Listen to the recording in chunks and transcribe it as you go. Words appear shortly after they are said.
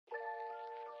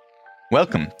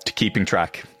Welcome to Keeping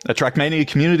Track, a Trackmania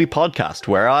community podcast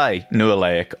where I, Nuala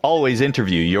Laic, always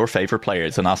interview your favourite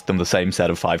players and ask them the same set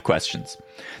of 5 questions.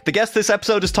 The guest this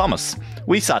episode is Thomas.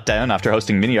 We sat down after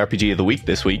hosting Mini RPG of the Week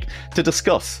this week to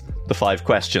discuss the 5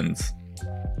 questions.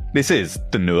 This is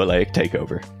the Nuala Laic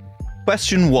Takeover.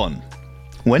 Question 1.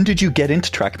 When did you get into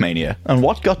Trackmania and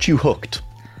what got you hooked?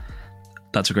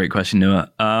 That's a great question, Noah.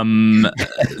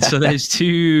 So there's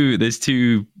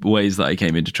two ways that I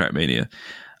came into Trackmania.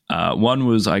 One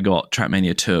was I got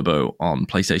Trackmania Turbo on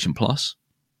PlayStation Plus.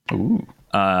 Ooh.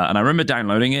 And I remember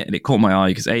downloading it, and it caught my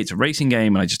eye because A, it's a racing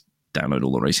game, and I just download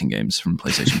all the racing games from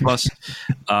PlayStation Plus.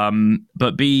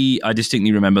 But B, I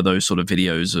distinctly remember those sort of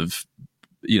videos of,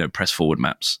 press forward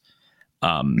maps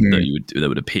that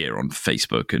would appear on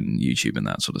Facebook and YouTube and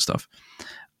that sort of stuff.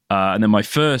 And then my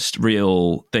first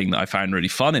real thing that I found really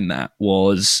fun in that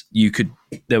was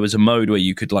there was a mode where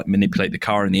you could like manipulate the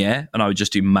car in the air, and I would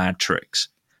just do mad tricks.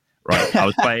 Right, I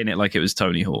was playing it like it was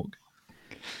Tony Hawk.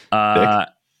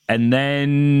 And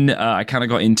then I kind of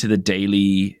got into the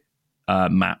daily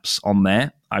maps on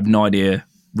there. I have no idea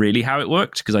really how it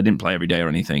worked because I didn't play every day or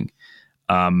anything.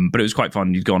 But it was quite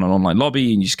fun. You'd go on an online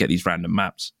lobby and you just get these random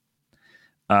maps.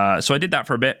 So I did that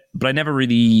for a bit, but I never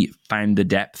really found the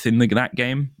depth in that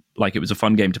game. Like, it was a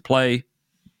fun game to play.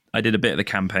 I did a bit of the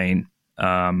campaign.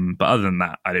 But other than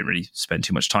that, I didn't really spend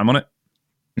too much time on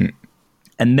it.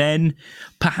 And then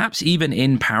perhaps even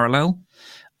in parallel,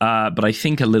 but I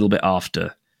think a little bit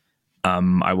after,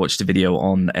 I watched a video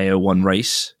on AO1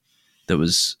 Race that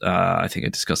was, I think I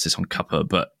discussed this on Cuppa,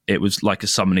 but it was like a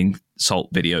Summoning Salt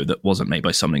video that wasn't made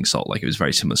by Summoning Salt. Like, it was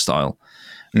very similar style.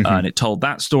 And it told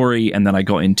that story, and then I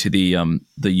got into the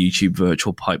YouTube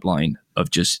virtual pipeline of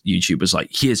just YouTube was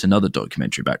like, here's another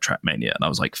documentary about Trackmania, and I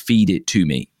was like, feed it to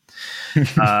me. Then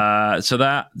I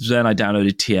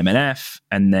downloaded TMNF,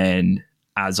 and then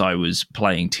as I was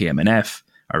playing TMNF,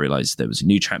 I realized there was a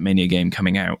new Trackmania game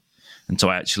coming out. And so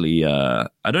I actually, I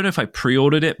don't know if I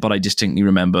pre-ordered it, but I distinctly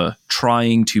remember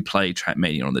trying to play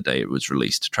Trackmania on the day it was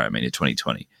released, Trackmania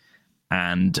 2020.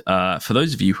 And for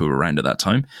those of you who were around at that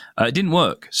time, it didn't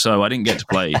work. So I didn't get to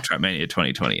play Trackmania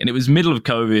 2020. And it was middle of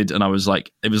COVID, and I was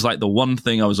like, it was like the one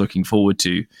thing I was looking forward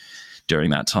to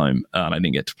during that time, and I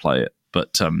didn't get to play it.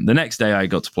 But the next day I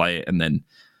got to play it, and then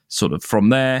sort of from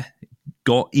there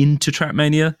got into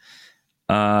Trackmania,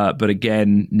 but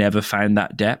again, never found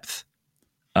that depth.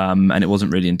 And it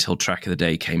wasn't really until Track of the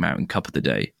Day came out and Cup of the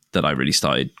Day that I really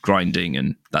started grinding,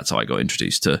 and that's how I got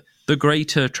introduced to the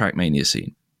greater Trackmania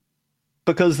scene.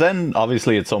 Because then,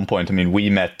 obviously, at some point, I mean, we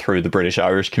met through the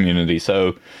British-Irish community,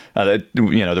 so,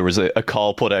 there was a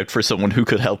call put out for someone who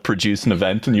could help produce an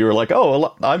event, and you were like, oh,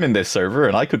 well, I'm in this server,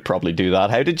 and I could probably do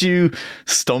that. How did you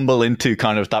stumble into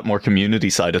kind of that more community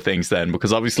side of things then?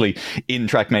 Because obviously, in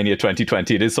Trackmania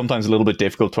 2020, it is sometimes a little bit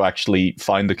difficult to actually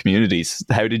find the communities.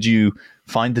 How did you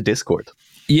find the Discord?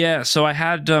 Yeah, so I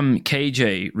had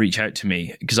KJ reach out to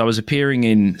me because I was appearing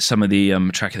in some of the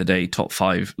Track of the Day top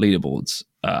 5 leaderboards.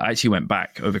 I actually went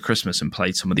back over Christmas and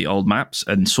played some of the old maps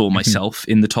and saw myself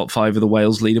in the top 5 of the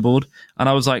Wales leaderboard. And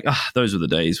I was like, those were the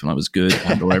days when I was good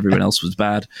and or everyone else was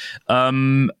bad.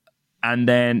 And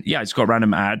then, I just got a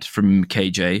random ad from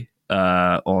KJ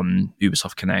on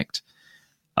Ubisoft Connect.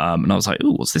 And I was like,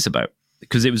 oh, what's this about?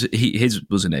 Because his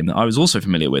was a name that I was also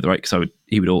familiar with, right? Because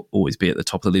he would always be at the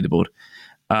top of the leaderboard.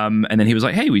 And then he was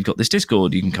like, hey, we've got this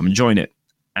Discord. You can come and join it.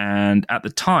 And at the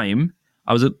time,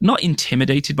 I was not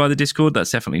intimidated by the Discord. That's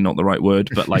definitely not the right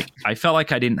word. But like, I felt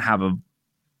like I didn't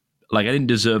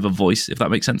deserve a voice, if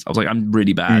that makes sense. I was like, I'm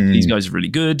really bad. These guys are really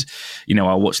good.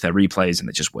 I'll watch their replays and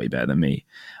they're just way better than me.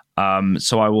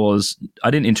 So I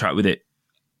didn't interact with it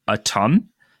a ton.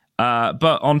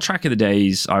 But on Track of the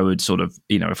Days, I would sort of,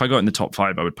 if I got in the top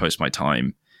 5, I would post my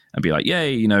time and be like,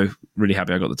 yay, really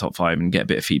happy I got the top 5 and get a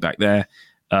bit of feedback there.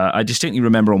 I distinctly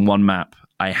remember on one map,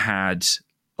 I had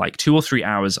like 2 or 3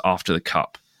 hours after the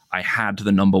Cup, I had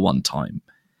the number 1 time.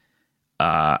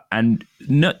 And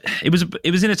it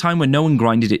was in a time when no one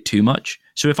grinded it too much.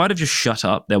 So if I'd have just shut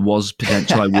up, there was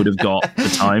potential I would have got the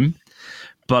time.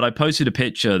 But I posted a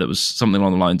picture that was something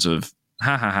along the lines of,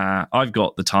 ha ha ha, I've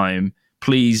got the time.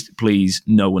 Please,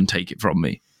 no one take it from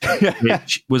me.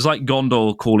 Which was like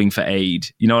Gondor calling for aid.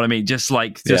 You know what I mean? Just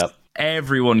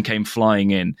everyone came flying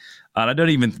in. And I don't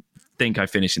even think I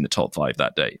finished in the top 5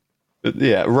 that day.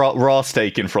 Yeah, raw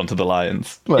steak in front of the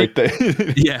lions. I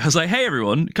was like, hey,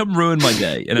 everyone, come ruin my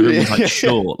day. And everyone was like,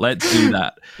 sure, let's do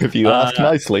that. If you ask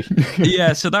nicely.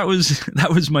 So that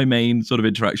was my main sort of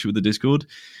interaction with the Discord.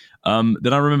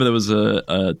 Then I remember there was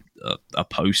a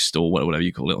post or whatever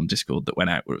you call it on Discord that went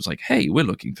out where it was like, hey, we're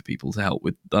looking for people to help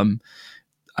with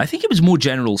I think it was more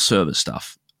general server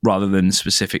stuff. rather than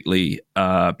specifically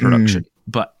production.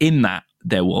 But in that,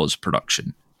 there was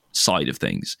production side of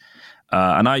things.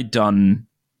 And I'd done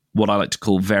what I like to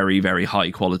call very, very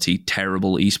high quality,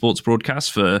 terrible esports broadcasts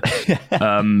for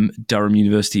Durham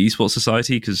University Esports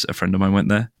Society, because a friend of mine went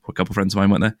there, or a couple of friends of mine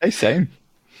went there. Hey, same.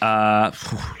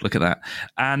 Look at that.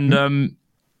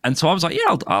 And so I was like,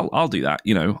 yeah, I'll do that.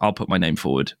 I'll put my name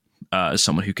forward as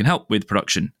someone who can help with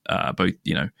production, both,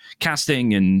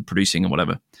 casting and producing and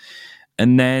whatever.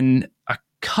 And then a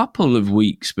couple of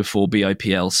weeks before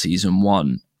BIPL season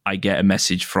 1, I get a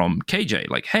message from KJ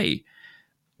like, hey,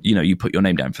 you put your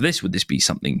name down for this. Would this be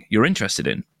something you're interested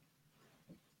in?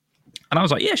 And I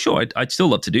was like, yeah, sure. I'd still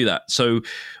love to do that. So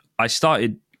I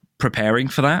started preparing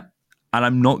for that. And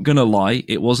I'm not going to lie,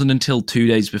 it wasn't until 2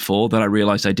 days before that I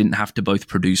realized I didn't have to both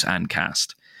produce and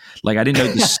cast. Like, I didn't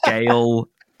know the scale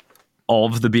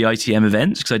of the BITM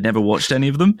events because I'd never watched any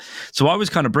of them. So I was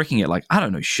kind of bricking it like, I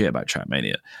don't know shit about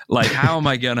Trackmania. Like, how am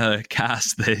I going to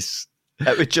cast this?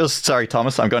 Sorry,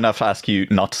 Thomas, I'm going to have to ask you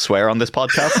not to swear on this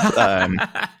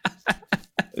podcast.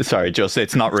 Sorry,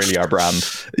 it's not really our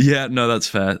brand. Yeah, no, that's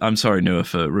fair. I'm sorry, Noah,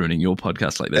 for ruining your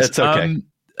podcast like this. It's okay.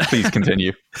 Please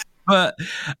continue. But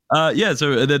so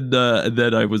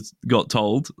then I got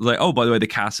told, like, oh, by the way, the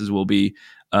casters will be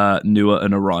Noah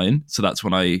and Orion. So that's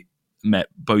when I met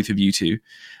both of you two.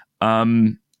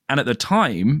 And at the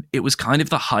time, it was kind of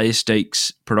the highest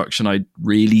stakes production I'd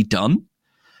really done.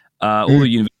 All the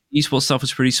university esports stuff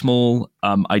was pretty small.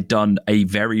 I'd done a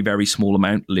very, very small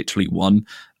amount, literally one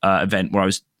event where I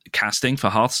was casting for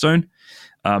Hearthstone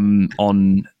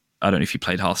on... I don't know if you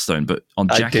played Hearthstone, but on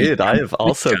Jackie... I did. I have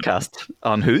also cast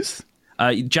on whose?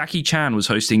 Jackie Chan was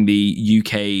hosting the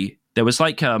UK... There was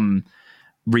like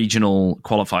regional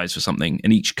qualifiers for something,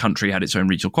 and each country had its own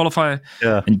regional qualifier.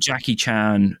 Yeah. And Jackie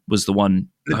Chan was the one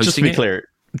hosting it. Just to be clear,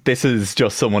 this is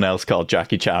just someone else called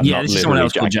Jackie Chan. Yeah, this is someone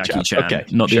else called Jackie Chan, okay,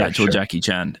 not the actual Jackie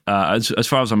Chan. As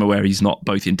far as I'm aware, he's not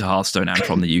both into Hearthstone and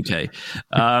from the UK.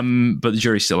 But the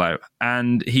jury's still out.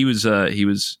 And he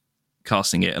was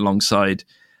casting it alongside...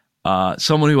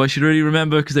 someone who I should really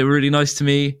remember because they were really nice to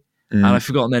me, and I've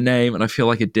forgotten their name, and I feel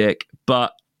like a dick.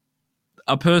 But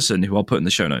a person who I'll put in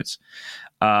the show notes,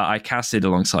 I casted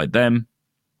alongside them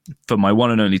for my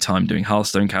one and only time doing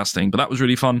Hearthstone casting, but that was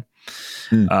really fun.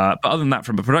 But other than that,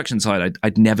 from a production side,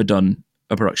 I'd never done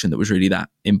a production that was really that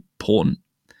important.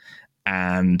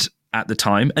 And at the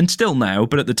time, and still now,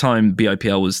 but at the time,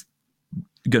 BIPL was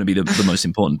going to be the most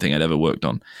important thing I'd ever worked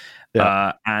on.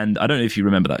 Yeah. And I don't know if you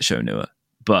remember that show, Noah.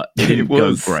 But it didn't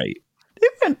go great.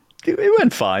 It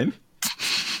went fine.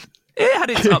 It had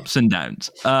its ups and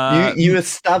downs. You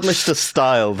established a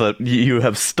style that you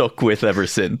have stuck with ever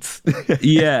since.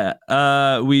 Yeah.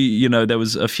 There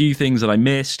was a few things that I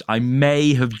missed. I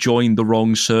may have joined the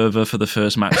wrong server for the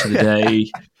first match of the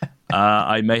day.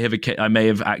 I may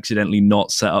have accidentally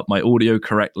not set up my audio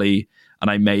correctly. And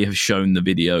I may have shown the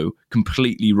video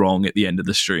completely wrong at the end of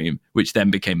the stream, which then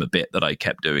became a bit that I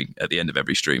kept doing at the end of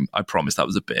every stream. I promise that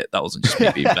was a bit. That wasn't just me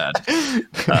being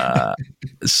bad.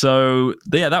 So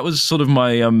that was sort of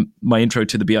my intro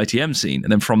to the BITM scene.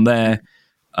 And then from there,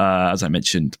 as I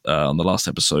mentioned on the last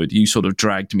episode, you sort of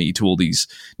dragged me to all these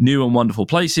new and wonderful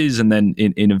places. And then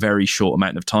in a very short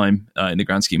amount of time, in the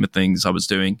grand scheme of things, I was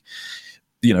doing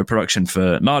production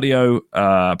for Nardio,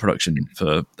 production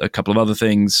for a couple of other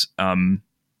things. And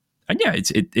yeah,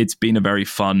 it's been a very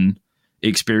fun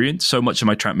experience. So much of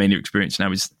my Trackmania experience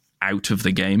now is out of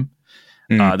the game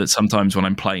that sometimes when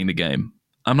I'm playing the game,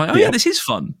 I'm like, yeah, this is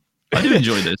fun. I do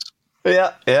enjoy this.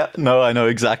 Yeah. No, I know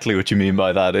exactly what you mean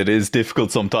by that. It is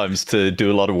difficult sometimes to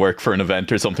do a lot of work for an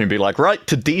event or something, be like, right,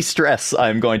 to de-stress,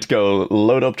 I'm going to go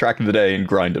load up Track of the Day and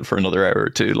grind it for another hour or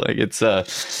two. Like, it's a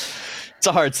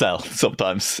hard sell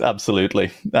sometimes,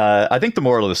 absolutely. I think the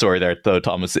moral of the story there, though,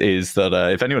 Thomas, is that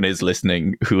if anyone is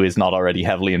listening who is not already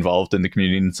heavily involved in the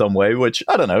community in some way, which,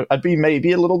 I don't know, I'd be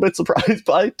maybe a little bit surprised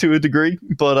by to a degree,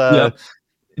 but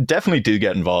definitely do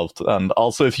get involved. And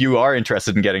also, if you are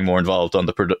interested in getting more involved on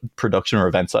the production or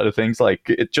event side of things,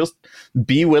 just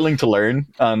be willing to learn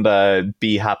and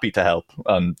be happy to help.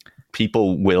 And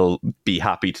people will be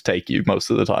happy to take you most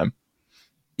of the time.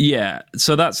 Yeah,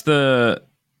 so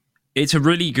it's a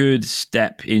really good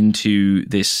step into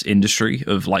this industry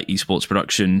of like esports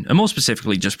production, and more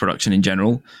specifically just production in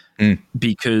general,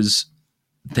 because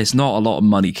there's not a lot of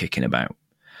money kicking about.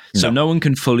 So no one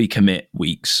can fully commit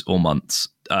weeks or months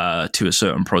to a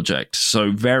certain project.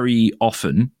 So very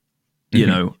often,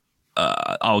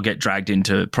 I'll get dragged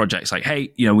into projects like,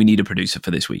 hey, we need a producer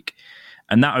for this week.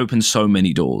 And that opens so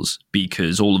many doors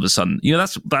because all of a sudden,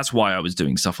 that's why I was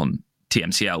doing stuff on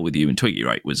TMCL with you and Twiggy,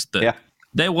 right? Was that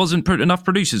there wasn't enough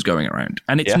producers going around,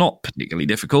 and it's not particularly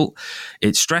difficult.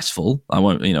 It's stressful. I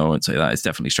won't say that. It's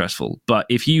definitely stressful. But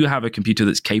if you have a computer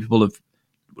that's capable of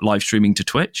live streaming to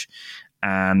Twitch,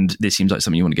 and this seems like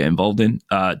something you want to get involved in,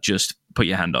 just put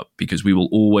your hand up, because we will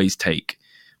always take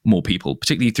more people,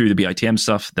 particularly through the BITM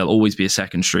stuff. There'll always be a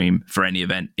second stream for any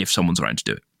event if someone's around to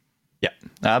do it. Yeah,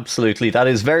 absolutely. That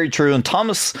is very true. And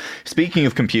Thomas, speaking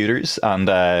of computers and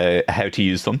how to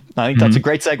use them, I think that's a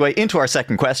great segue into our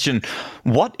second question.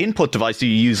 What input device do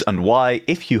you use and why?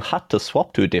 If you had to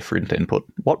swap to a different input,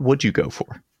 what would you go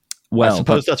for? Well, I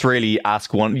suppose that's really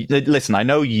ask one. Listen, I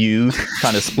know you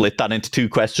kind of split that into two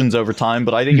questions over time,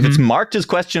 but I think if it's marked as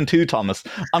question 2, Thomas,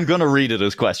 I'm going to read it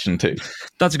as question 2.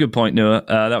 That's a good point, Noah.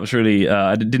 That was really,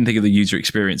 I didn't think of the user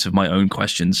experience of my own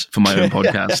questions for my own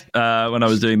podcast when I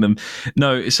was doing them.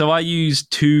 No, so I use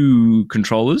 2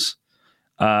 controllers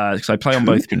because I play on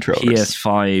both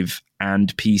PS5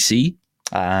 and PC.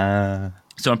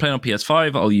 So I'm playing on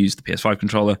PS5, I'll use the PS5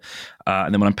 controller.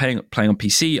 And then when I'm playing on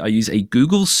PC, I use a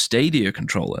Google Stadia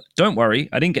controller. Don't worry,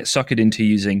 I didn't get suckered into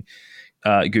using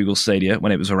Google Stadia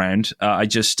when it was around. I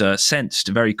just sensed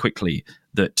very quickly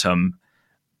that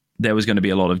there was going to be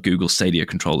a lot of Google Stadia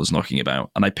controllers knocking about.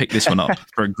 And I picked this one up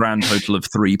for a grand total of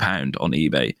 £3 on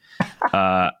eBay.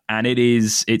 And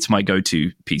it's my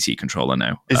go-to PC controller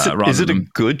now. Is it a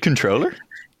good controller?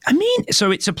 I mean,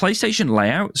 so it's a PlayStation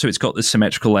layout, so it's got the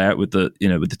symmetrical layout with the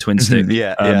twin stick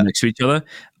next to each other.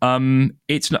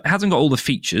 It hasn't got all the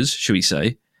features, should we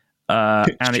say?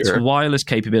 And its wireless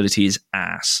capability is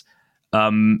ass.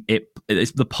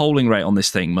 It's the polling rate on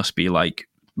this thing must be like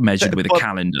measured with a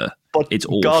calendar. But it's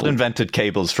awful. God invented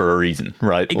cables for a reason,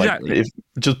 right? Exactly. Like,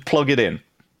 just plug it in.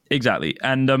 Exactly.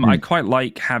 And I quite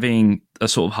like having a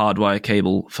sort of hardwire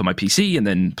cable for my PC, and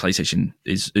then PlayStation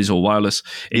is all wireless.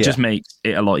 It just makes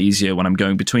it a lot easier when I'm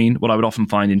going between. What I would often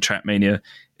find in Trackmania,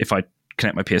 if I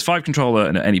connect my PS5 controller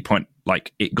and at any point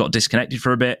like it got disconnected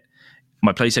for a bit,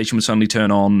 my PlayStation would suddenly turn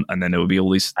on, and then there would be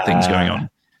all these things going on.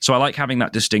 So I like having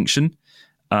that distinction.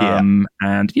 And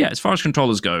as far as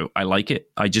controllers go, I like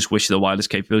it. I just wish the wireless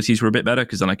capabilities were a bit better,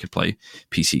 because then I could play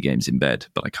PC games in bed,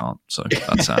 but I can't. So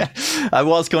that's sad. I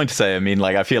was going to say, I mean,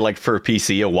 like, I feel like for a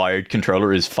PC, a wired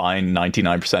controller is fine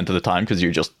 99% of the time because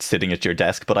you're just sitting at your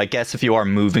desk. But I guess if you are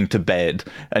moving to bed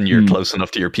and you're close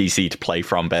enough to your PC to play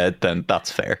from bed, then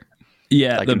that's fair.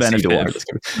 Yeah, the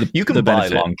benefit. You can buy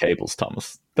long cables,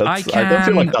 Thomas. I don't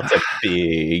feel like that's a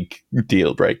big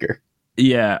deal breaker.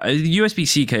 Yeah,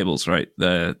 USB-C cables, right?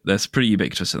 They're pretty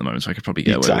ubiquitous at the moment, so I could probably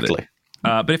get away with it.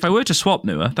 But if I were to swap,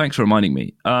 Noah, thanks for reminding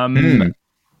me,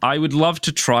 I would love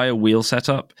to try a wheel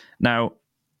setup. Now,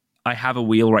 I have a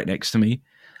wheel right next to me.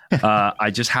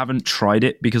 I just haven't tried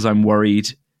it because I'm worried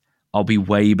I'll be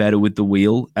way better with the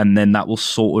wheel, and then that will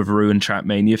sort of ruin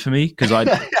Trackmania for me, because I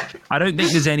don't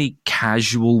think there's any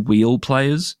casual wheel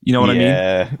players. You know what I mean?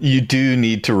 Yeah, you do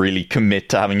need to really commit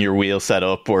to having your wheel set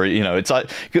up, or it's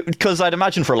like, because I'd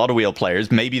imagine for a lot of wheel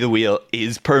players, maybe the wheel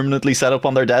is permanently set up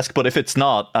on their desk, but if it's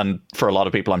not, and for a lot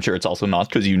of people, I'm sure it's also not,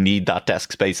 because you need that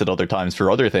desk space at other times for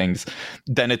other things,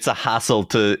 then it's a hassle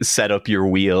to set up your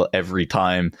wheel every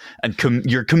time, and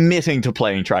you're committing to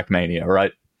playing Trackmania,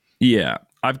 right? Yeah.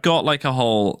 I've got like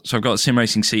I've got a sim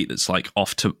racing seat that's like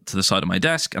off to the side of my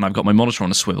desk, and I've got my monitor on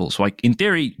a swivel. So I, in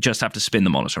theory, just have to spin the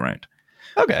monitor around.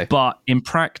 Okay. But in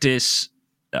practice,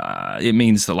 it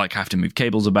means that like I have to move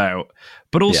cables about.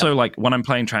 But also like when I'm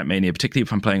playing Trackmania, particularly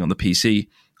if I'm playing on the PC,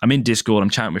 I'm in Discord, I'm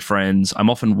chatting with friends,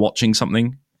 I'm often watching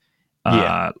something.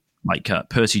 Like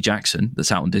Percy Jackson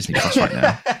that's out on Disney Plus right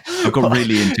now. I've got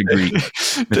really into Greek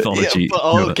mythology.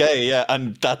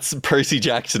 And that's Percy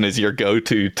Jackson is your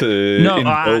go-to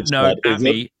to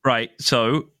me. Right.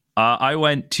 So I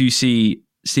went to see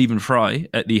Stephen Fry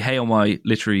at the Hail My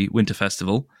Literary Winter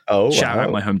Festival. Shout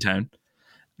out my hometown.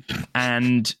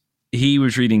 And he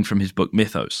was reading from his book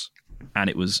Mythos, and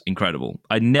it was incredible.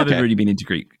 I'd never really been into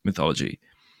Greek mythology.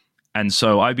 And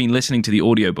so I've been listening to the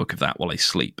audiobook of that while I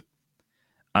sleep.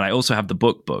 And I also have the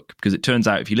book, because it turns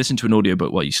out if you listen to an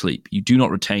audiobook while you sleep, you do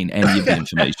not retain any of the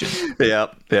information.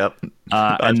 Yep.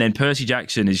 And then Percy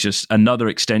Jackson is just another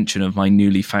extension of my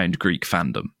newly found Greek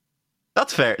fandom.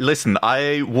 That's fair. Listen,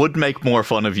 I would make more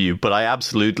fun of you, but I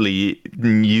absolutely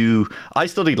knew. I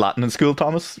studied Latin in school,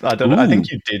 Thomas. I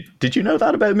think you did. Did you know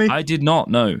that about me? I did not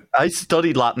know. I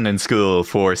studied Latin in school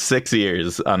for 6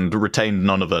 years and retained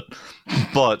none of it.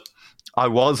 But I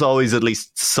was always at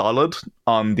least solid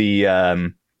on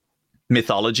the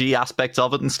mythology aspects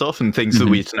of it and stuff, and things that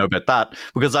we need to know about that,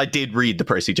 because I did read the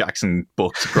Percy Jackson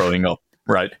books growing up,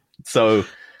 right? So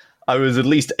I was at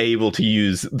least able to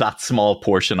use that small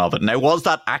portion of it. Now, was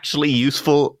that actually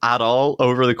useful at all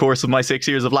over the course of my 6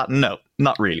 years of Latin? No,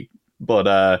 not really.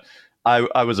 but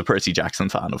I was a Percy Jackson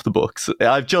fan of the books.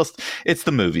 It's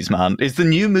the movies, man. Is it the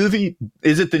new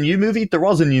movie? There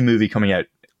was a new movie coming out.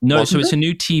 No, so it's a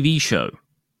new TV show.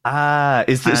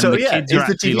 Is the, And so the yeah? kids Is are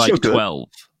the actually TV show like good? 12.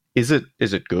 Is it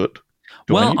good?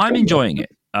 Do I Well, need to I'm go enjoying it.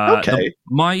 Okay.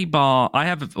 My bar, I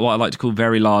have what I like to call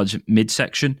very large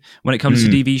midsection when it comes to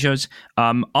TV shows.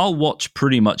 I'll watch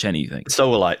pretty much anything. So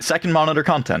will I. Second monitor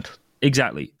content.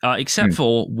 Exactly, except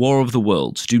for War of the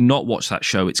Worlds. Do not watch that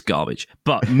show; it's garbage.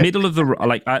 But middle of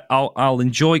the I'll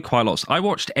enjoy quite a lot. I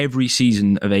watched every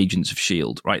season of Agents of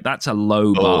Shield. Right, that's a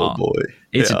low bar. Oh boy,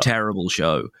 It's a terrible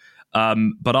show,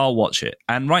 but I'll watch it.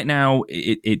 And right now,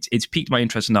 it's piqued my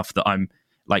interest enough that I'm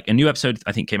like a new episode.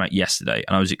 I think came out yesterday,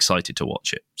 and I was excited to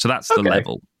watch it. So that's the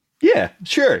level. Yeah,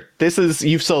 sure.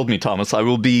 You've sold me, Thomas. I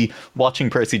will be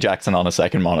watching Percy Jackson on a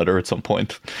second monitor at some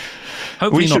point.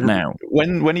 Hopefully not now.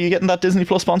 When are you getting that Disney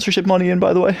Plus sponsorship money in,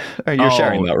 by the way? You're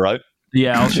sharing that, right?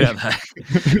 Yeah, I'll share that.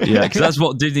 Yeah, because that's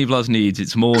what Disney Plus needs.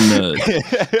 It's more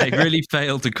nerds. They really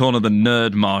failed to corner the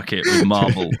nerd market with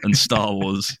Marvel and Star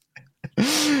Wars.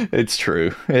 It's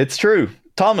true. It's true.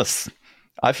 Thomas,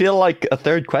 I feel like a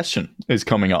third question is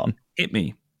coming on. Hit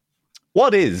me.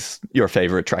 What is your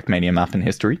favorite Trackmania map in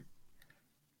history?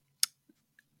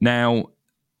 Now,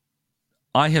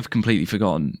 I have completely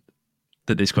forgotten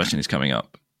that this question is coming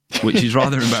up, which is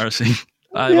rather embarrassing.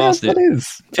 I've asked it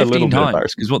 15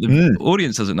 times because what the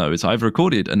audience doesn't know is I've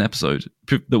recorded an episode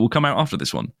that will come out after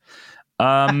this one.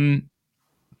 I'm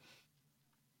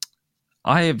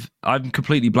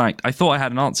completely blanked. I thought I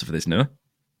had an answer for this, Noah.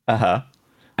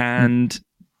 And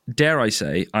dare I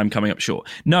say, I'm coming up short.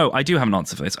 No, I do have an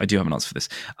answer for this.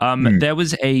 There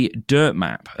was a dirt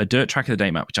map, a dirt track of the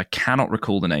day map, which I cannot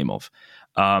recall the name of.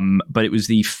 But it was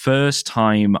the first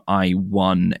time I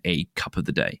won a Cup of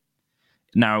the Day.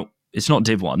 Now, it's not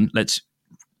Div 1. Let's,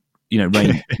 rein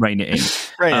it in.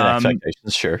 Rein in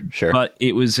expectations, sure. But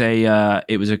it was a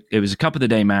Cup of the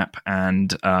Day map,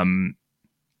 and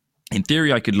in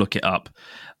theory, I could look it up,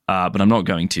 but I'm not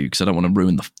going to because I don't want to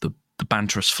ruin the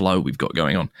banterous flow we've got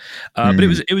going on. But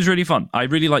it was really fun. I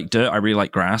really like dirt. I really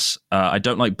like grass. I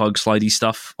don't like bug slidey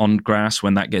stuff on grass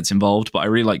when that gets involved, but I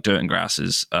really like dirt and grass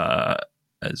as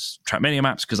Trackmania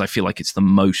maps because I feel like it's the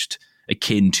most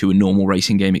akin to a normal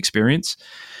racing game experience.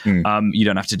 You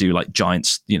don't have to do like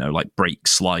giants, like brake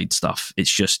slide stuff.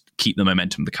 It's just keep the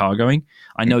momentum of the car going.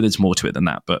 I know there's more to it than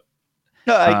that, but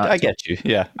no, I get you.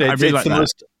 Yeah, it's the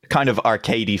most kind of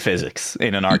arcadey physics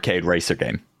in an arcade racer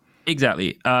game.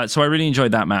 Exactly. So I really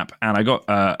enjoyed that map, and I got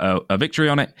a victory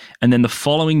on it. And then the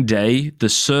following day, the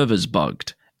servers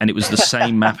bugged, and it was the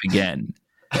same map again.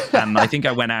 And I think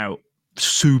I went out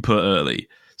super early.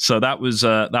 So that was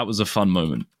a fun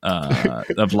moment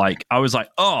of like, I was like,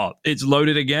 oh, it's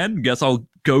loaded again. Guess I'll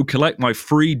go collect my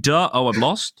free dirt. Oh, I've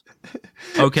lost.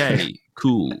 Okay,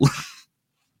 cool.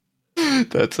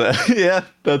 That's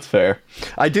fair.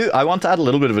 I want to add a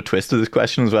little bit of a twist to this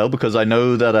question as well, because I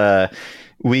know that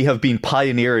we have been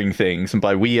pioneering things, and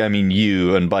by we I mean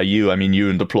you, and by you I mean you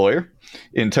and Deployer,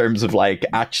 in terms of like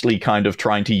actually kind of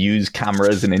trying to use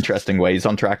cameras in interesting ways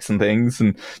on tracks and things.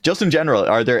 And just in general,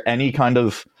 are there any kind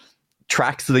of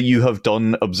tracks that you have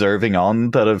done observing on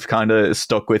that have kind of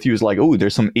stuck with you as like, oh,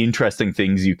 there's some interesting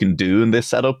things you can do in this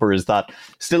setup? Or is that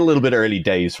still a little bit early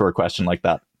days for a question like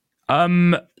that?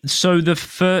 So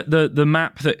the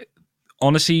map that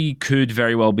honestly could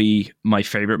very well be my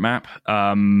favorite map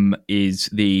is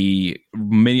the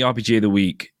Mini RPG of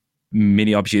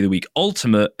the Week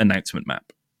Ultimate Announcement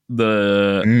map.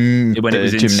 When it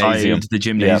was inside the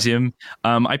gymnasium.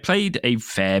 Yeah. I played a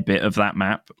fair bit of that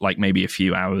map, like maybe a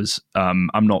few hours. I'm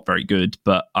not very good,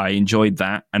 but I enjoyed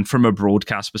that. And from a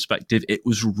broadcast perspective, it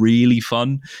was really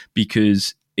fun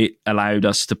because it allowed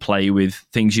us to play with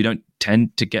things you don't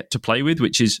tend to get to play with,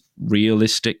 which is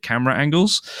realistic camera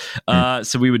angles.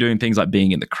 So we were doing things like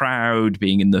being in the crowd,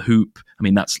 being in the hoop. I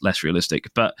mean, that's less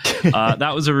realistic, but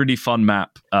that was a really fun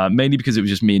map, mainly because it was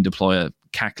just me and Deployer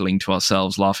cackling to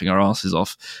ourselves, laughing our asses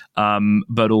off.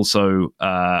 But also,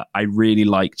 I really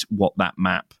liked what that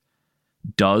map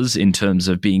does in terms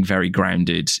of being very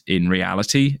grounded in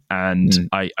reality. And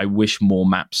I wish more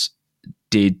maps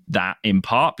did that in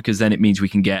part, because then it means we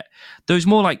can get those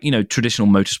more like, traditional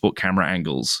motorsport camera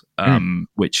angles,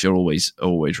 which are always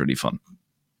really fun.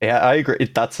 Yeah, I agree.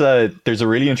 There's a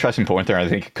really interesting point there. I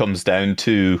think it comes down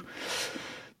to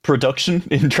production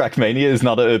in Trackmania is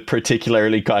not a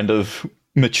particularly kind of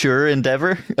mature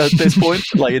endeavor at this point.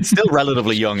 Like, it's still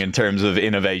relatively young in terms of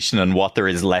innovation and what there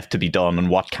is left to be done and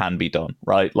what can be done,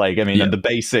 right? Like, I mean, and the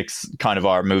basics kind of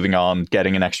are moving on,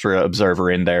 getting an extra observer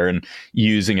in there and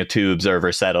using a 2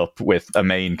 observer setup with a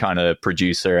main kind of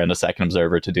producer and a second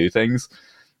observer to do things.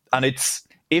 And it's,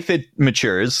 if it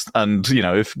matures and, you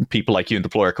know, if people like you and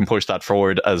Deployer can push that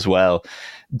forward as well,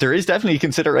 there is definitely a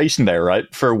consideration there, right?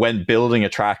 For when building a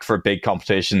track for big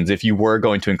competitions, if you were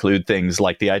going to include things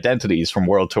like the identities from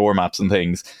World Tour maps and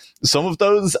things, some of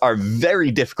those are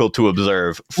very difficult to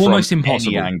observe from Almost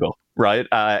impossible. any angle, right?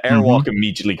 Airwalk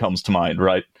immediately comes to mind,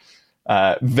 right?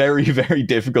 Very, very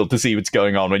difficult to see what's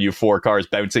going on when you have 4 cars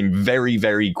bouncing very,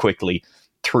 very quickly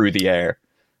through the air.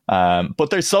 But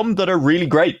there's some that are really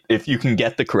great if you can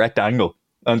get the correct angle,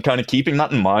 and kind of keeping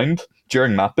that in mind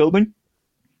during map building.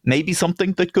 Maybe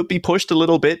something that could be pushed a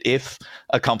little bit if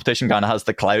a competition kind of has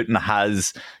the clout and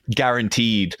has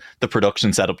guaranteed the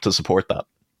production setup to support that.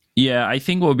 Yeah, I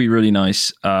think what would be really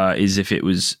nice is if it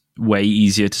was way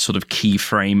easier to sort of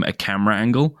keyframe a camera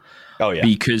angle. Oh, yeah.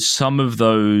 Because some of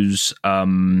those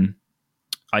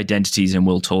identities in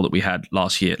World Tour that we had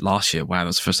last year, wow,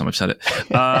 that's the first time I've said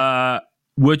it,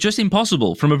 were just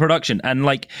impossible from a production. And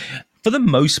like, for the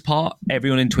most part,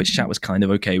 everyone in Twitch chat was kind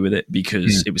of okay with it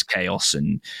because it was chaos,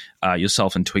 and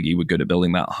yourself and Twiggy were good at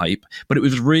building that hype. But it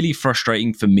was really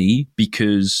frustrating for me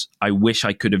because I wish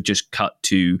I could have just cut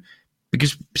to,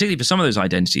 because particularly for some of those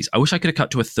identities, I wish I could have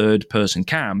cut to a third-person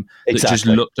cam that just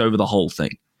looked over the whole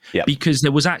thing. Yeah. Because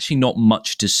there was actually not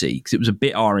much to see, because it was a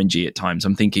bit RNG at times.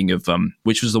 I'm thinking of,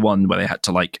 which was the one where they had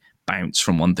to like bounce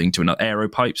from one thing to another. Aero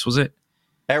Pipes, was it?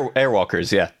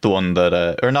 Airwalkers, yeah, the one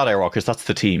that, or not Airwalkers, that's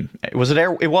the team. Was it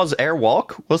It was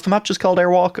Airwalk. Was the map just called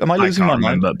Airwalk? Am I losing my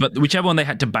mind? But whichever one they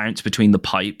had to bounce between the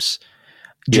pipes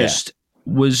just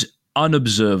was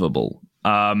unobservable.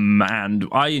 And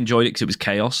I enjoyed it because it was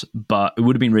chaos, but it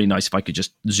would have been really nice if I could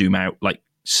just zoom out, like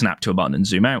snap to a button and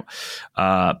zoom out.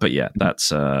 But yeah,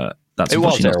 that's it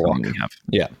was Airwalk. We have.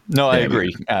 Yeah, no, I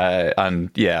agree. And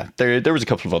yeah, there was a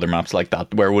couple of other maps like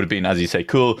that where it would have been, as you say,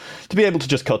 cool to be able to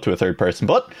just cut to a third person.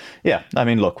 But yeah, I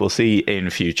mean, look, we'll see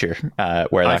in future where that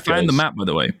goes. I found the map, by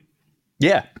the way.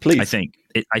 Yeah, please.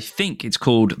 I think it's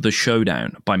called The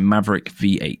Showdown by Maverick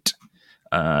V8.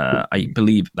 I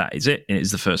believe that is it. And it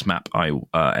is the first map I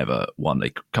ever won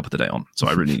a Cup of the Day on. So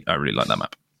I really like that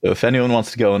map. So if anyone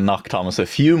wants to go and knock Thomas a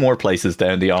few more places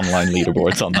down the online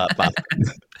leaderboards on that map,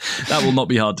 that will not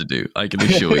be hard to do, I can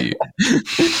assure you.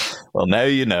 Well, now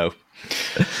you know.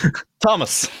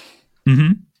 Thomas,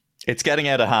 it's getting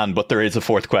out of hand, but there is a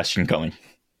 4th question coming.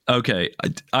 Okay.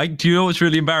 I do you know what's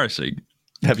really embarrassing?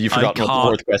 Have you forgotten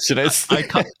what the 4th question is?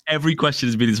 Every question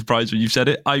has been a surprise when you've said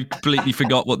it. I completely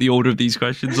forgot what the order of these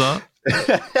questions are.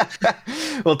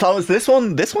 Well, Thomas, this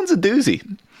one's a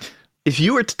doozy. If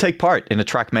you were to take part in a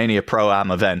Trackmania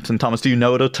Pro-Am event, and Thomas, do you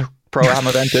know what a Pro-Am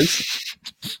event is?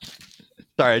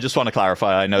 Sorry, I just want to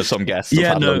clarify. I know some guests.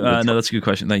 Yeah, no, that's a good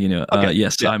question. Thank you. Okay.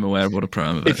 Yes, yeah. I'm aware of what a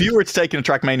Pro-Am event is. If you were to take in a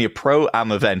Trackmania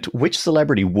Pro-Am event, which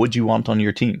celebrity would you want on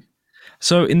your team?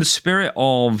 So, in the spirit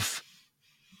of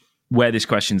where this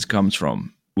question comes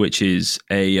from, which is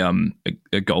a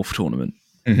golf tournament,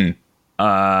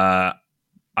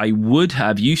 I would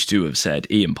have used to have said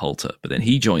Ian Poulter, but then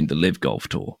he joined the Live Golf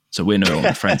Tour, so we're no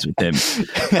longer friends with him.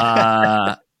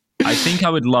 I think I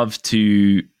would love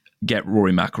to get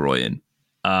Rory McIlroy in.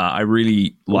 I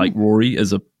really like Rory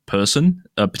as a person,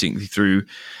 particularly through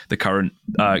the current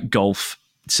golf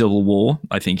civil war.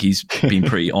 I think he's been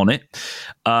pretty on it.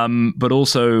 But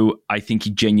also, I think he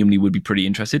genuinely would be pretty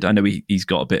interested. I know he's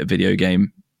got a bit of video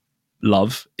game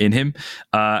love in him,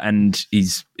 and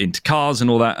he's into cars and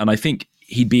all that, and I think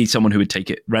he'd be someone who would take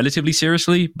it relatively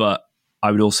seriously, but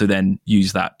I would also then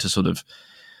use that to sort of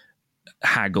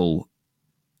haggle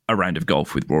a round of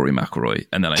golf with Rory McIlroy,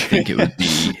 and then I think it would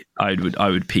be I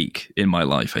would peak in my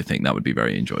life. I think that would be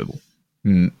very enjoyable.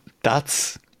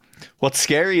 That's what's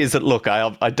scary is that, look,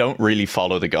 I don't really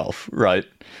follow the golf, right?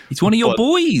 It's one of your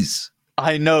boys.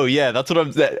 I know, yeah. That's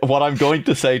what I'm going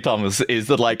to say, Thomas, is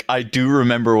that, like, I do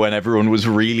remember when everyone was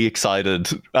really excited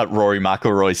at Rory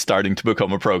McIlroy starting to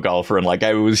become a pro golfer, and like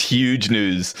it was huge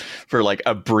news for like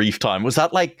a brief time. Was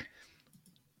that like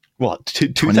what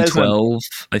 2012?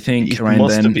 I think around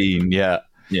must then. Have been, yeah.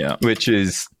 Which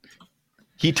is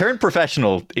he turned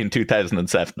professional in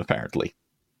 2007, apparently.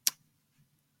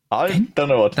 I don't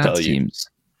know what to tell you,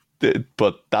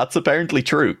 but that's apparently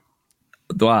true.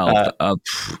 Wow,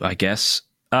 I guess.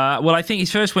 Well, I think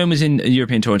his first win was in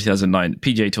European Tour in 2009,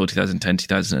 PGA Tour 2010,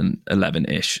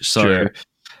 2011-ish. So, sure.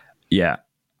 Yeah.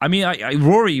 I mean,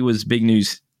 Rory was big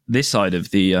news this side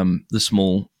of the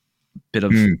small bit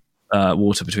of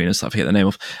water between us. I forget the name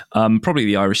of. Probably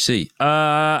the Irish Sea.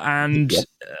 And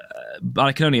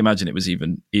I can only imagine it was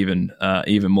even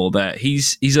more there.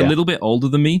 He's a little bit older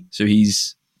than me, so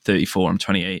he's 34. I'm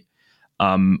 28.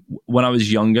 When I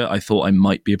was younger, I thought I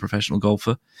might be a professional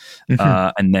golfer,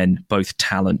 and then both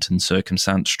talent and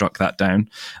circumstance struck that down.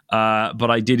 But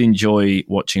I did enjoy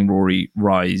watching Rory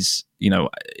rise,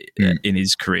 in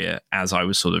his career as I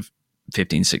was sort of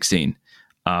 15, 16,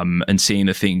 and seeing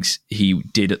the things he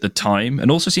did at the time, and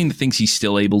also seeing the things he's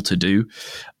still able to do.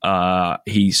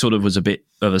 He sort of was a bit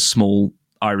of a small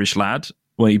Irish lad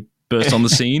when he burst on the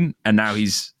scene, and now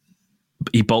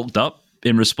he bulked up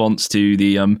in response to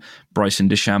the Bryson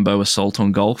DeChambeau assault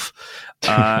on golf.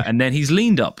 And then he's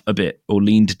leaned up a bit, or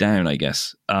leaned down, I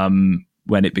guess,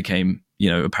 when it became,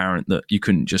 apparent that you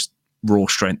couldn't just raw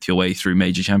strength your way through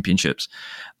major championships.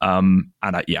 And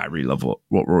I really love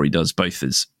what Rory does, both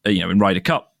as, in Ryder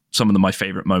Cup. Some of my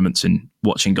favorite moments in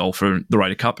watching golf are the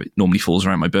Ryder Cup. It normally falls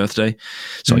around my birthday.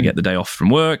 So I get the day off from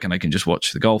work and I can just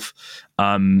watch the golf.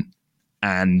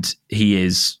 And he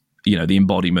is, the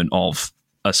embodiment of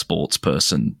a sports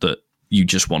person that you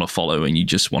just want to follow and you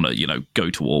just want to,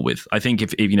 go to war with. I think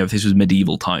if this was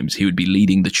medieval times, he would be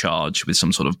leading the charge with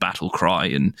some sort of battle cry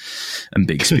and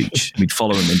big speech. We'd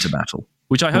follow him into battle,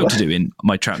 which I hope to do in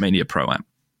my Trackmania Pro-Am.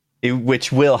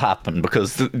 Which will happen,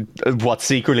 because what's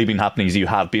secretly been happening is you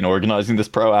have been organizing this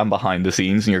Pro-Am behind the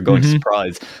scenes, and you're going to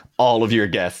surprise all of your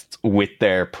guests with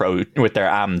their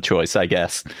Am choice, I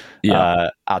guess.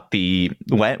 Yeah. At the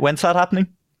when's that happening?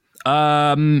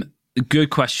 Good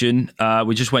question.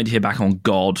 We're just waiting to hear back on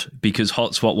God, because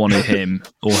Hotspot wanted him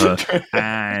or her,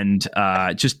 and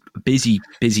just busy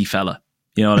fella.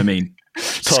 You know what I mean?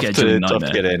 Tough to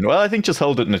get in. Well, I think just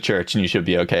hold it in a church and you should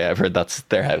be okay. I've heard that's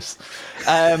their house.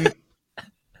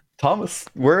 Thomas,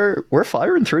 we're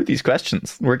firing through these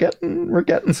questions. We're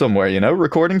getting somewhere.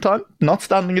 Recording time not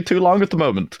standing it too long at the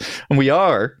moment, and we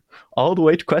are all the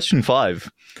way to question 5,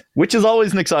 which is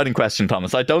always an exciting question,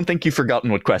 Thomas. I don't think you've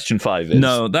forgotten what question 5 is.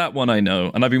 No, that one I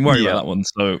know, and I've been worried about that one.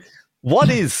 So, what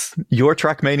is your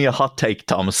Trackmania hot take,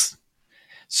 Thomas?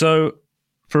 So,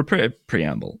 for a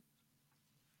preamble,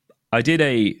 I did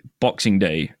a Boxing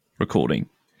Day recording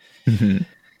where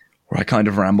I kind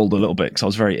of rambled a little bit because I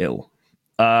was very ill.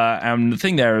 And the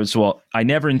thing there is I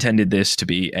never intended this to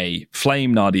be a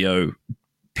Flame Nardio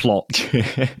plot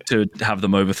to have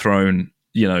them overthrown.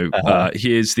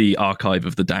 Here's the archive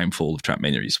of the downfall of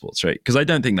Trackmania Esports, right? Because I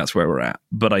don't think that's where we're at,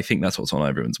 but I think that's what's on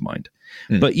everyone's mind.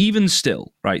 But even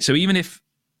still, right? So even if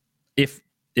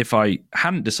I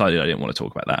hadn't decided I didn't want to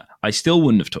talk about that, I still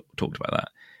wouldn't have talked about that.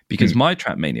 Because my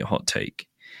Trackmania hot take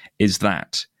is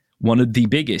that one of the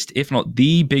biggest, if not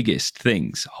the biggest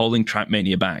things holding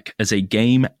Trackmania back as a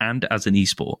game and as an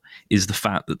esport is the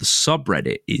fact that the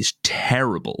subreddit is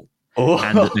terrible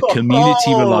and that the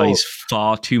community relies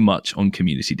far too much on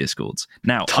community discords.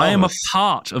 Now, Thomas, I am a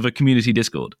part of a community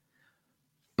discord,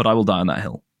 but I will die on that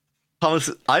hill. Thomas,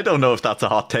 I don't know if that's a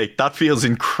hot take. That feels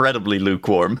incredibly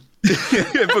lukewarm.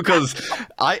 Because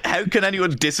how can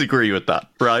anyone disagree with that,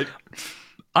 right?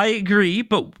 I agree,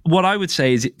 but what I would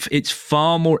say is it's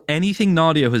far more, anything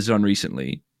Nardio has done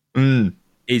recently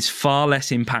is far less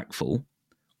impactful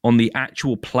on the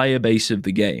actual player base of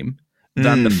the game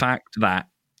than the fact that,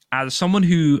 as someone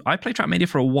who, I played Trackmania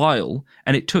for a while,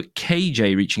 and it took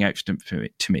KJ reaching out to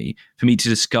me for me to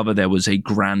discover there was a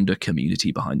grander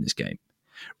community behind this game,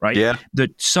 right? Yeah. The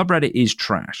subreddit is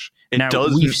trash. It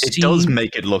does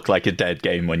make it look like a dead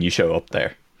game when you show up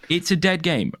there. It's a dead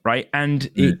game, right?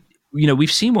 And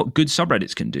we've seen what good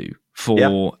subreddits can do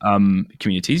for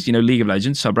communities. League of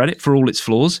Legends subreddit, for all its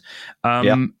flaws,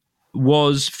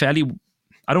 was fairly,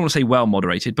 I don't want to say well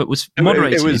moderated, but was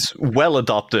moderated. It was well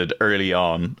adopted early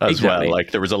on as well.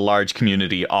 Like, there was a large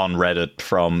community on Reddit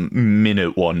from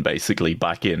minute one, basically,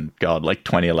 back in,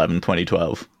 2011,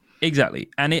 2012. Exactly.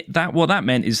 And what that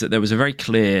meant is that there was a very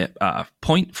clear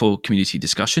point for community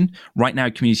discussion. Right now,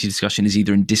 community discussion is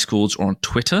either in Discords or on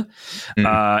Twitter.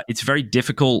 It's very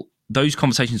difficult. Those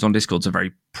conversations on Discords are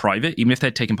very private. Even if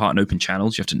they're taking part in open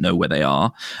channels, you have to know where they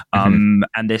are. And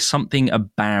there's something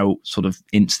about sort of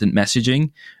instant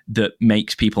messaging that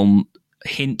makes people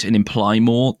hint and imply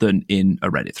more than in a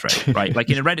Reddit thread, right? Like,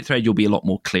 in a Reddit thread, you'll be a lot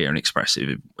more clear and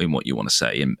expressive in what you want to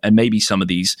say. And maybe some of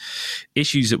these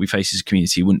issues that we face as a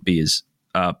community wouldn't be as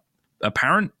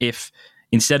apparent if,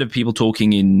 instead of people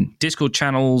talking in Discord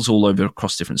channels all over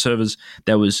across different servers,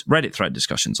 there was Reddit thread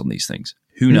discussions on these things.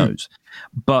 Who knows?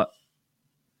 But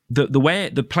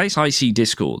the place I see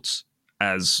Discords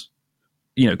as,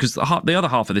 because the other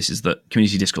half of this is that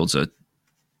community Discords are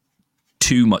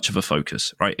too much of a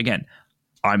focus, right? Again,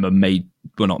 I'm not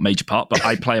major part, but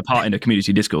I play a part in a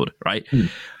community Discord, right?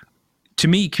 To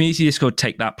me, community Discord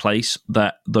take that place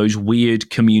that those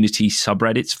weird community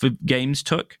subreddits for games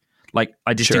took. Like,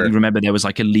 I distinctly remember there was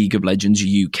like a League of Legends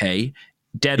UK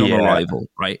dead on Yeah. arrival,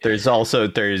 right? There's a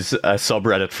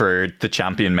subreddit for the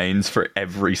champion mains for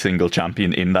every single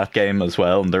champion in that game as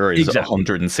well, and there is Exactly.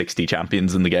 160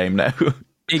 champions in the game now.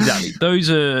 Exactly. Those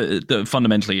are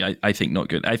fundamentally, I think, not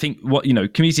good. I think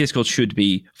community Discord should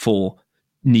be for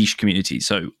niche communities,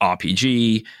 so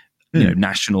RPG,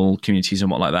 national communities and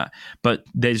what like that. But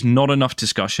there's not enough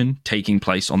discussion taking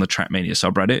place on the Trackmania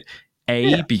subreddit.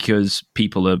 Because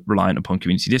people are reliant upon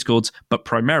community Discords, but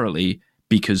primarily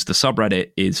because the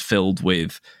subreddit is filled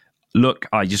with, look,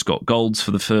 I just got golds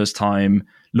for the first time.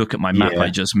 Look at my map I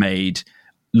just made.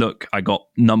 Look, I got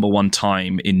number 1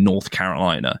 time in North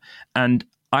Carolina. And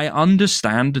I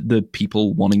understand the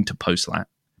people wanting to post that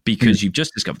because you've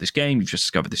just discovered this game, you've just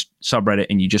discovered this subreddit,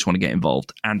 and you just want to get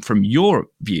involved. And from your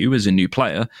view as a new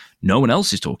player, no one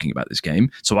else is talking about this game,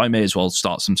 so I may as well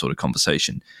start some sort of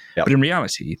conversation. Yep. But in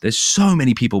reality, there's so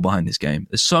many people behind this game.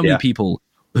 There's so many people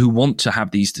who want to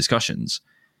have these discussions,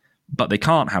 but they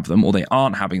can't have them, or they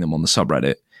aren't having them on the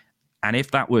subreddit. And if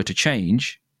that were to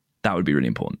change, that would be really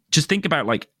important. Just think about,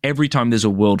 like, every time there's a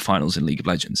world finals in League of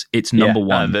Legends, it's number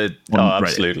one.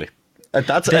 Absolutely.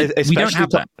 That's especially we don't have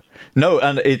that. No,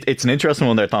 and it's an interesting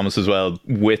one there, Thomas, as well,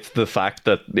 with the fact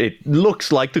that it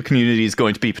looks like the community is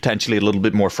going to be potentially a little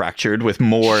bit more fractured, with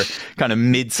more kind of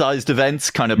mid-sized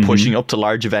events kind of pushing up to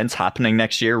large events happening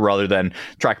next year, rather than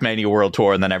Trackmania World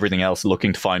Tour and then everything else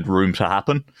looking to find room to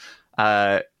happen.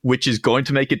 Which is going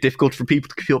to make it difficult for people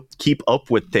to keep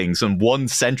up with things. And one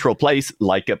central place,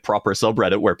 like a proper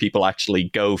subreddit where people actually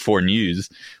go for news,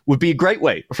 would be a great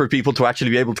way for people to actually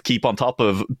be able to keep on top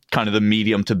of kind of the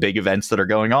medium to big events that are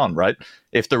going on, right?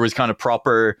 If there was kind of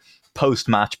proper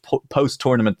post-match,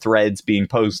 post-tournament threads being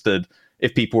posted,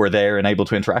 if people were there and able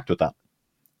to interact with that.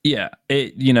 Yeah,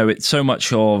 it's so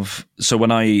much of... So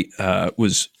when I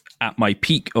was at my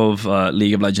peak of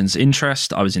League of Legends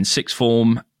interest, I was in sixth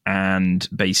form. And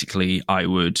basically, I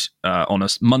would, on a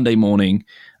Monday morning,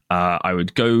 I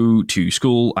would go to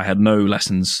school. I had no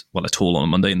lessons, at all on a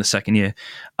Monday in the second year.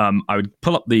 I would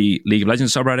pull up the League of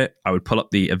Legends subreddit. I would pull up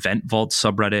the Event VOD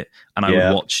subreddit, and I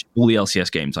would watch all the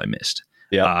LCS games I missed.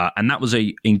 Yeah. And that was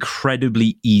a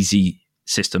incredibly easy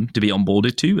system to be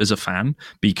onboarded to as a fan,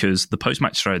 because the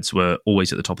post-match threads were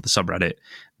always at the top of the subreddit.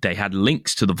 They had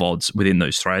links to the VODs within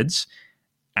those threads,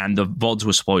 and the VODs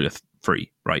were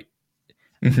spoiler-free, right?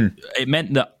 Mm-hmm. It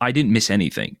meant that I didn't miss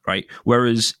anything, right?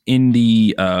 Whereas in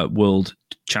the World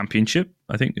Championship,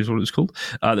 I think is what it was called,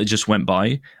 that just went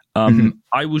by,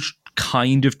 I was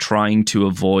kind of trying to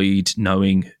avoid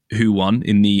knowing who won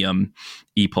in the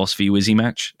EPOS v Wizzy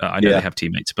match. I know they have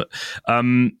teammates, but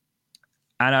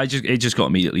and it just got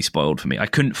immediately spoiled for me. I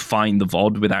couldn't find the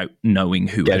VOD without knowing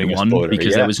who had won,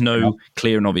 because there was no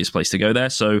clear and obvious place to go there.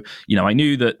 So, I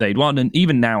knew that they'd won, and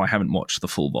even now I haven't watched the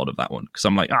full VOD of that one, because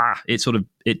I'm like, it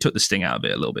took the sting out of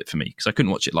it a little bit for me, because I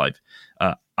couldn't watch it live.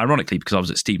 Ironically, because I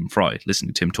was at Stephen Fry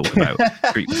listening to him talk about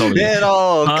Greek mythology. It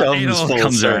all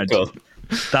comes around.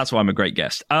 That's why I'm a great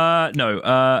guest. So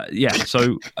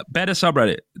better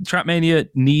subreddit. Trackmania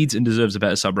needs and deserves a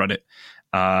better subreddit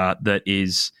that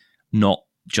is not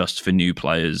just for new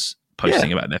players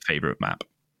posting about their favorite map.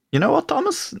 You know what,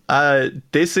 Thomas? It's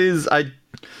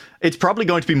probably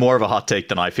going to be more of a hot take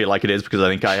than I feel like it is, because I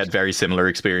think I had very similar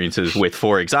experiences with,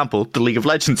 for example, the League of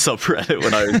Legends subreddit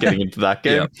when I was getting into that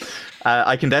game.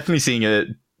 I can definitely see it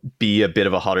be a bit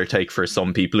of a hotter take for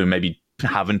some people who maybe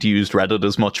haven't used Reddit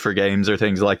as much for games or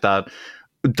things like that.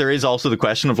 There is also the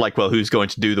question of, like, well, who's going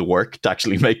to do the work to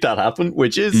actually make that happen,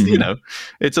 which is,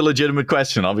 it's a legitimate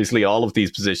question. Obviously, all of these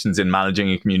positions in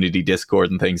managing a community Discord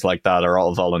and things like that are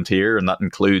all volunteer, and that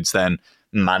includes then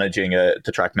managing the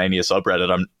Trackmania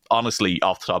subreddit. I'm honestly,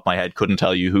 off the top of my head, couldn't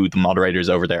tell you who the moderators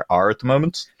over there are at the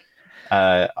moment.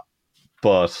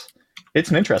 But it's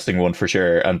an interesting one for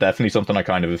sure, and definitely something I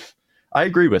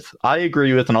agree with.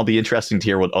 And I'll be interested to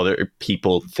hear what other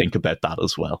people think about that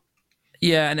as well.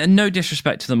 Yeah, and no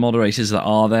disrespect to the moderators that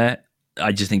are there.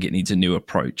 I just think it needs a new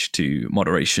approach to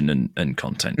moderation and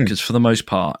content, because for the most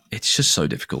part, it's just so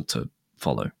difficult to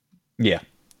follow. Yeah,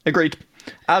 agreed.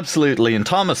 Absolutely. And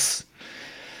Thomas,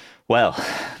 well,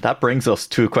 that brings us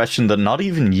to a question that not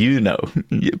even you know,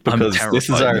 because this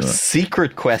is our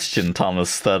secret question,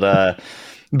 Thomas, that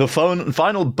the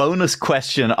final bonus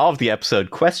question of the episode,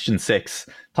 question 6.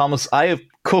 Thomas, I have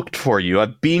cooked for you.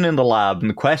 I've been in the lab, and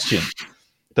the question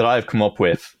that I've come up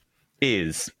with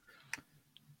is,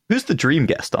 who's the dream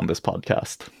guest on this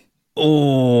podcast?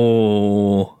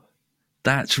 Oh,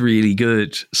 that's really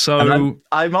good. So I'm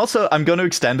going to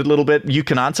extend it a little bit. You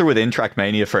can answer within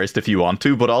Trackmania first if you want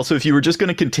to, but also if you were just going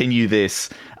to continue this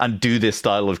and do this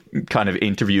style of kind of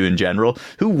interview in general,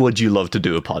 who would you love to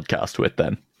do a podcast with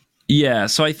then? Yeah,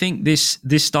 so I think this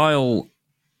style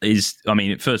is, I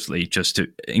mean, firstly, just to,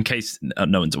 in case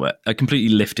no one's aware, I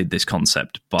completely lifted this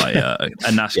concept by a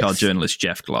NASCAR journalist,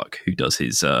 Jeff Gluck, who does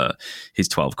his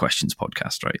 12 Questions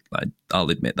podcast, right? I'll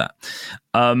admit that.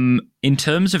 In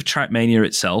terms of Trackmania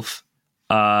itself,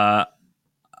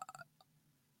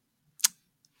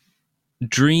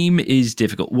 Dream is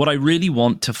difficult. What I really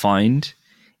want to find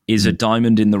is a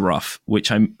diamond in the rough,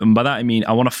 and by that I mean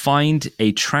I want to find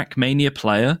a Trackmania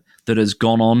player that has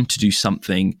gone on to do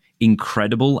something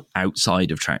incredible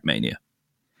outside of Trackmania.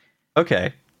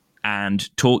 Okay.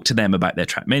 And talk to them about their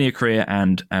Trackmania career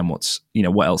and what's,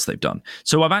 what else they've done.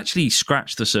 So I've actually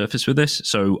scratched the surface with this.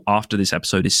 So after this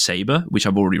episode is Saber, which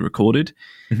I've already recorded.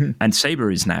 Mm-hmm. And Saber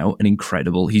is now an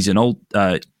incredible, he's an old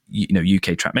UK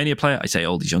Trackmania player. I say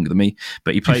old, he's younger than me,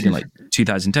 but he played in like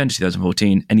 2010 to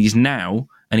 2014, and he's now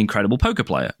an incredible poker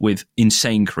player with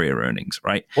insane career earnings,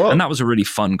 right? Whoa. And that was a really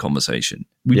fun conversation.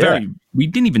 We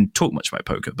didn't even talk much about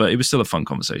poker, but it was still a fun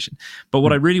conversation. But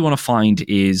what I really want to find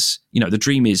is, the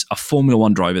dream is a Formula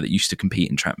One driver that used to compete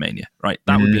in Trackmania, right?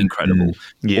 That would be incredible.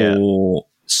 Yeah. Or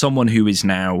someone who is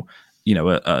now,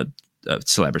 a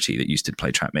celebrity that used to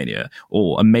play Trackmania,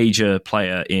 or a major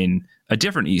player in a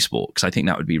different esport, because I think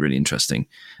that would be really interesting.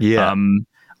 Yeah.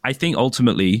 I think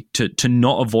ultimately to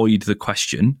not avoid the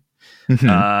question,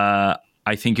 I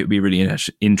think it would be really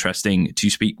interesting to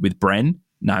speak with Bren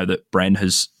now that Bren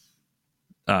has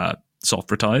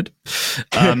soft retired,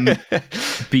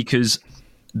 because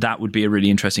that would be a really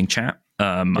interesting chat.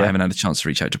 I haven't had a chance to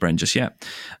reach out to Bren just yet.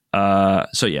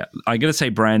 So yeah, I'm going to say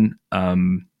Bren,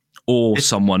 or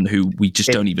someone who we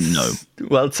just don't even know.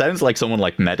 Well, it sounds like someone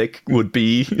like Medic would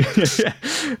be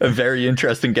a very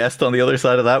interesting guest on the other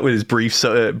side of that, with his brief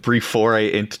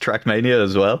foray into Trackmania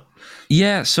as well.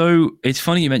 Yeah, so it's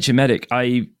funny you mentioned Medic.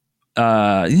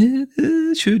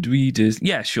 Should we do?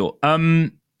 Yeah, sure.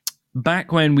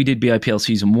 Back when we did BIPL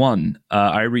Season 1,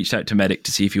 I reached out to Medic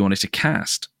to see if he wanted to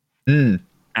cast.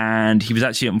 And he was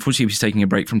actually, unfortunately, he was taking a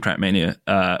break from Trackmania,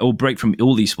 or break from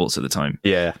all these sports at the time.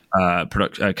 Yeah.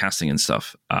 Casting and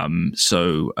stuff.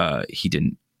 So he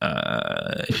didn't,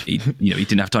 he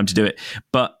didn't have time to do it.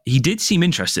 But he did seem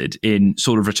interested in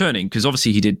sort of returning, because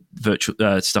obviously he did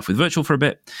virtual stuff with Virtual for a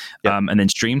bit, and then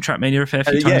streamed Trackmania a fair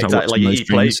few times. Yeah, exactly. He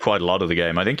played quite a lot of the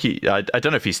game. I think I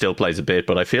don't know if he still plays a bit,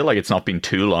 but I feel like it's not been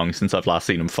too long since I've last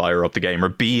seen him fire up the game, or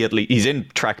be at least he's in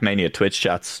Trackmania Twitch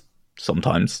chats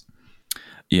sometimes.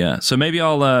 Yeah, so maybe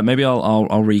I'll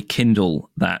rekindle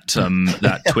that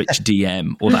that Twitch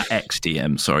DM, or that X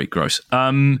DM. Sorry, gross.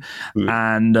 And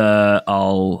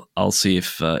I'll see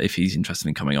if he's interested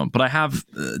in coming on. But I have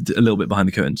a little bit behind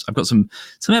the curtains. I've got some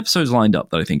episodes lined up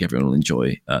that I think everyone will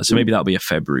enjoy. So maybe that'll be a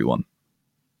February one.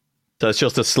 So it's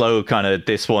just a slow kind of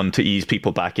this one to ease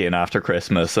people back in after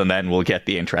Christmas, and then we'll get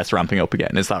the interest ramping up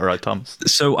again. Is that right, Thomas?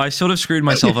 So I sort of screwed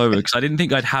myself over, because I didn't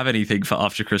think I'd have anything for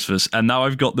after Christmas, and now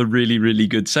I've got the really, really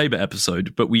good Saber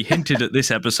episode, but we hinted at this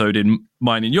episode in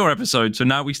mine and your episode, so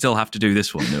now we still have to do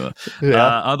this one, Noah. Yeah.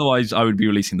 Otherwise, I would be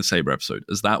releasing the Saber episode,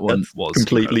 as that one was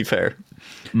completely fair.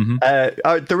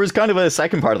 Mm-hmm. There was kind of a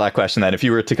second part of that question then. If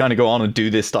you were to kind of go on and do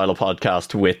this style of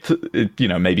podcast with,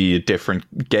 maybe a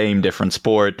different game, different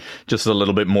sport, just a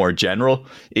little bit more general,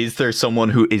 is there someone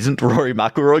who isn't Rory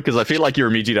McIlroy? Because I feel like your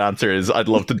immediate answer is, I'd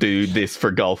love to do this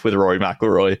for golf with Rory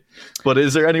McIlroy. But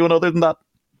is there anyone other than that?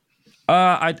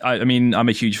 I mean, I'm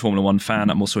a huge Formula One fan.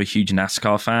 I'm also a huge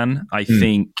NASCAR fan. I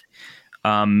think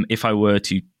if I were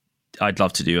to, I'd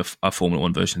love to do a Formula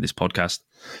One version of this podcast.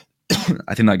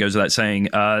 I think that goes without saying.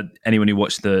 Anyone who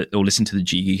watched or listened to the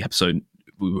G Geek episode,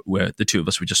 where the two of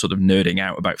us were just sort of nerding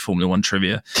out about Formula One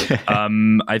trivia,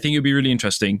 I think it would be really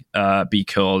interesting,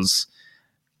 because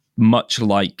much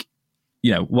like,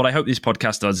 what I hope this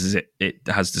podcast does is it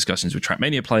has discussions with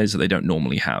Trackmania players that they don't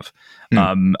normally have.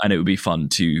 And it would be fun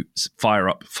to fire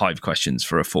up 5 questions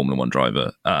for a Formula One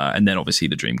driver. And then obviously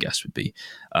the dream guest would be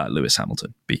Lewis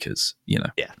Hamilton, because,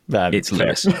 it's fair.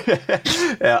 Lewis.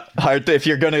 Yeah, hard. If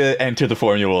you're going to enter the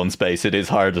Formula One space, it is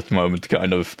hard at the moment to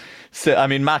kind of... I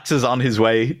mean, Max is on his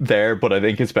way there, but I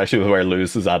think especially with where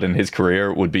Lewis is at in his career,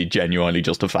 it would be genuinely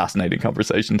just a fascinating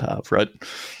conversation to have, right?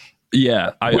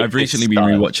 Yeah, I've recently been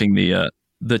rewatching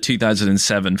the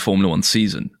 2007 Formula One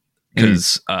season,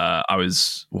 because I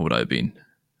was, what would I have been,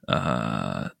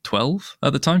 12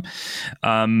 at the time.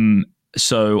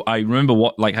 So I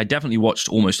remember I definitely watched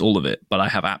almost all of it, but I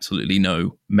have absolutely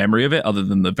no memory of it other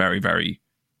than the very, very,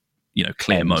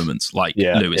 clear moments, like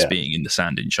Lewis being in the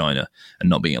sand in China and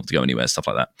not being able to go anywhere, stuff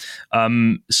like that.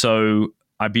 So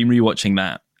I've been rewatching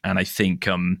that, and I think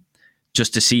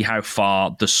just to see how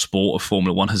far the sport of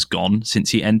Formula One has gone since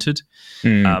he entered,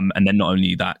 and then not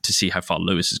only that, to see how far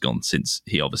Lewis has gone since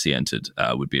he obviously entered,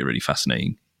 would be a really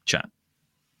fascinating chat.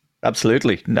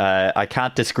 Absolutely. I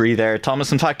can't disagree there,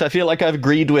 Thomas. In fact, I feel like I've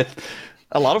agreed with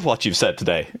a lot of what you've said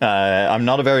today. I'm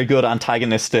not a very good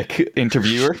antagonistic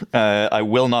interviewer. I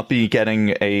will not be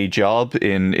getting a job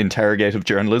in interrogative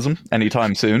journalism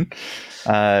anytime soon.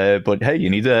 But hey, you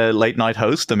need a late night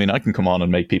host. I mean, I can come on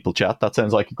and make people chat. That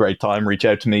sounds like a great time. Reach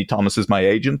out to me. Thomas is my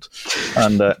agent.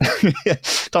 And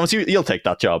Thomas, you'll take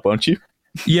that job, won't you?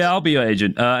 Yeah, I'll be your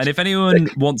agent. And if anyone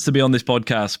wants to be on this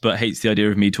podcast but hates the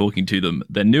idea of me talking to them,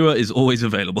 then Nua is always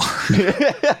available.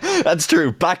 That's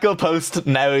true. Backup host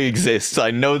now exists.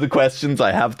 I know the questions.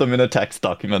 I have them in a text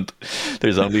document.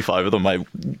 There's only 5 of them.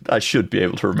 I should be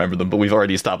able to remember them, but we've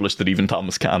already established that even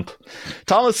Thomas can't.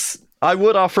 Thomas, I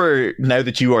would offer, now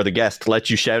that you are the guest, to let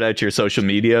you shout out your social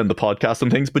media and the podcast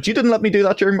and things, but you didn't let me do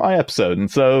that during my episode. And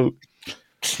so,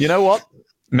 you know what?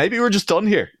 Maybe we're just done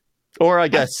here. Or I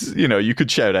guess, you could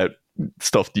shout out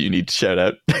stuff that you need to shout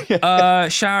out.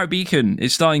 Shower Beacon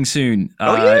is starting soon.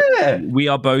 Yeah. We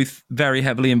are both very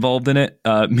heavily involved in it.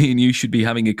 Me and you should be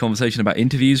having a conversation about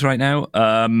interviews right now.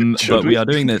 But we are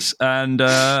doing this. And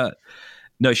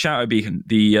no, Shower Beacon,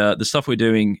 the stuff we're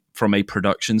doing from a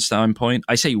production standpoint,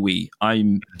 I say we,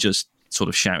 I'm just sort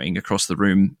of shouting across the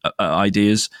room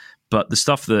ideas. But the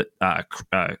stuff that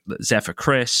Zephyr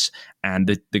Chris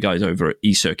and the guys over at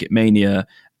eCircuit Mania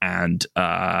and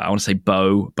I want to say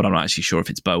Bo, but I'm not actually sure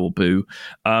if it's Bo or Boo.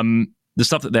 The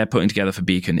stuff that they're putting together for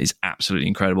Beacon is absolutely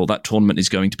incredible. That tournament is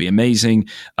going to be amazing.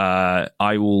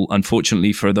 I will,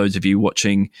 unfortunately, for those of you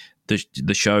watching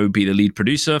the show, be the lead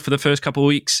producer for the first couple of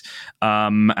weeks.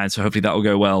 And so hopefully that will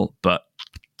go well. But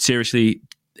seriously,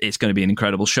 it's going to be an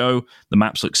incredible show. The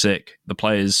maps look sick. The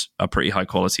players are pretty high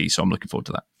quality. So I'm looking forward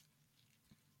to that.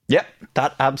 Yeah,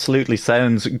 that absolutely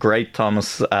sounds great,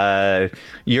 Thomas.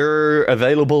 You're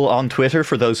available on Twitter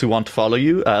for those who want to follow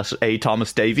you at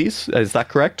 @ThomasDavies. Is that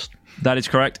correct? That is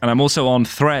correct. And I'm also on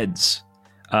Threads,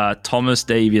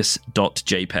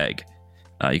 thomasdavies.jpg.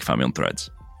 You can find me on Threads.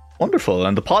 Wonderful.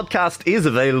 And the podcast is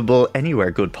available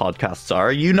anywhere good podcasts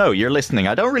are. You're listening.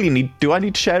 Do I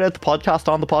need to shout out the podcast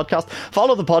on the podcast?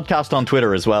 Follow the podcast on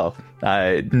Twitter as well.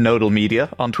 Nodal Media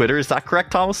on Twitter. Is that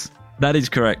correct, Thomas? That is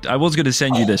correct. I was going to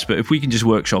send you this, but if we can just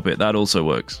workshop it, that also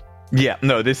works. Yeah,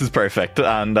 no, this is perfect.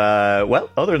 And,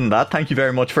 other than that, thank you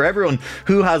very much for everyone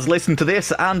who has listened to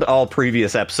this and all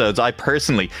previous episodes. I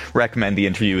personally recommend the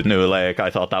interview with Nua Laic. I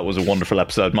thought that was a wonderful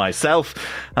episode myself.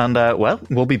 And,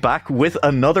 we'll be back with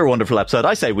another wonderful episode.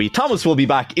 I say Thomas will be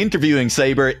back interviewing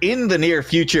Saber in the near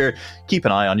future. Keep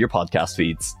an eye on your podcast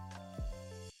feeds.